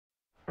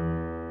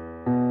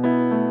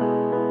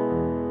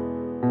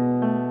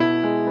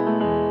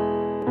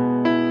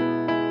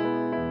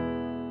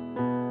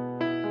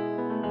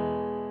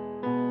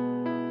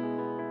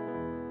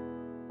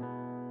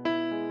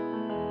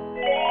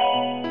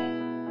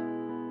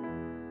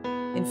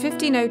In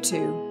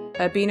 1502,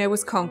 Urbino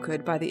was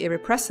conquered by the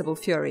irrepressible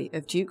fury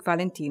of Duke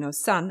Valentino,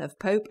 son of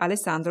Pope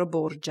Alessandro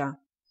Borgia.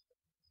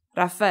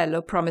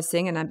 Raffaello,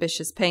 promising and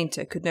ambitious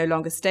painter, could no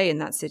longer stay in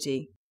that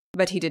city,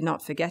 but he did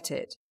not forget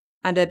it,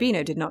 and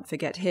Urbino did not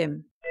forget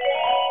him.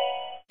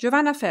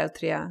 Giovanna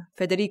Feltria,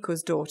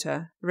 Federico's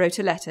daughter, wrote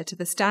a letter to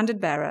the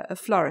standard-bearer of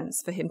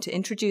Florence for him to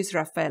introduce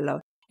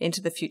Raffaello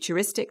into the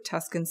futuristic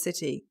Tuscan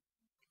city.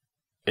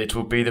 It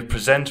will be the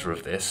presenter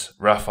of this,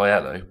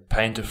 Raffaello,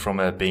 painter from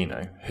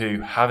Urbino,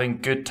 who,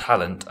 having good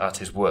talent at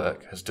his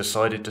work, has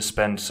decided to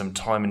spend some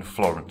time in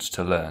Florence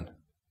to learn.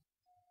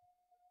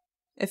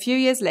 A few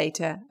years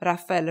later,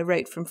 Raffaello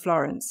wrote from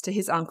Florence to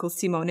his uncle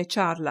Simone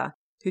Ciarla,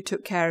 who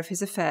took care of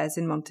his affairs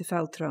in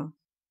Montefeltro.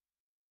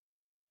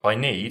 I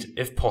need,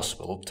 if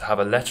possible, to have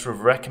a letter of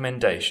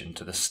recommendation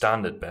to the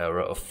standard-bearer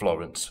of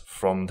Florence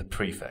from the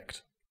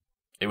prefect.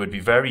 It would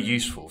be very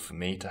useful for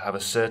me to have a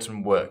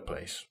certain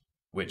workplace,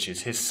 which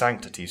is his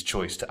sanctity's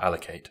choice to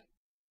allocate.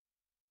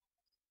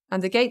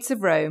 And the gates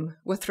of Rome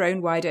were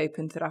thrown wide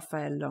open to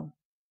Raffaello.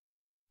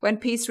 When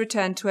peace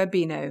returned to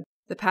Urbino,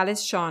 the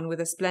palace shone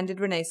with a splendid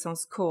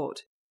Renaissance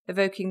court,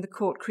 evoking the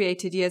court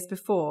created years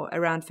before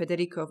around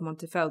Federico of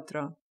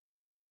Montefeltro.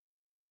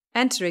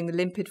 Entering the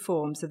limpid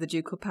forms of the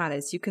ducal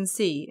palace, you can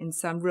see, in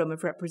some room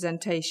of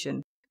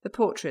representation, the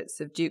portraits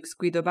of Dukes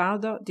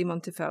Guidobaldo di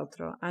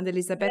Montefeltro and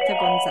Elisabetta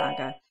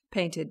Gonzaga,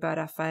 painted by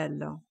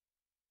Raffaello.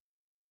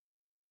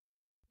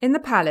 In the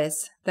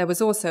palace, there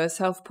was also a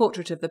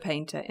self-portrait of the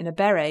painter in a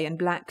beret and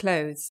black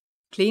clothes,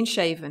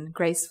 clean-shaven,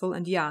 graceful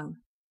and young.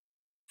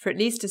 For at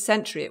least a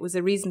century it was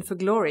a reason for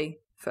glory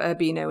for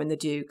Urbino and the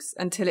dukes,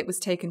 until it was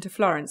taken to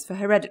Florence for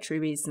hereditary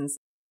reasons,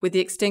 with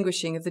the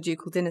extinguishing of the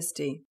ducal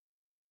dynasty.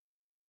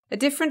 A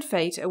different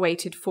fate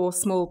awaited 4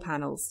 small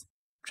panels.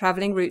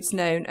 Travelling routes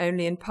known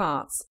only in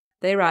parts,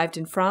 they arrived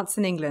in France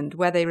and England,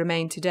 where they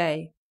remain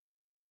today.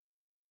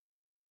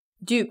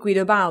 Duke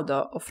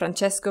Guidobaldo or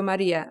Francesco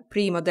Maria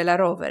I della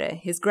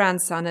Rovere, his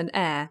grandson and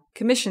heir,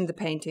 commissioned the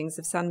paintings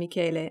of San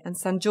Michele and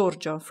San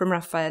Giorgio from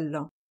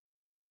Raffaello.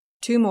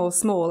 2 more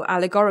small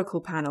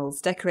allegorical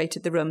panels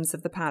decorated the rooms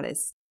of the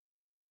palace.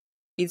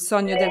 Il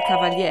Sogno del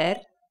Cavalier,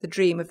 the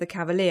Dream of the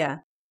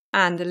Cavalier,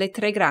 and Le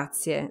Tre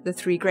Grazie, the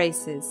 3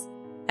 Graces,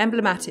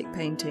 emblematic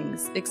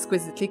paintings,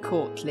 exquisitely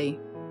courtly.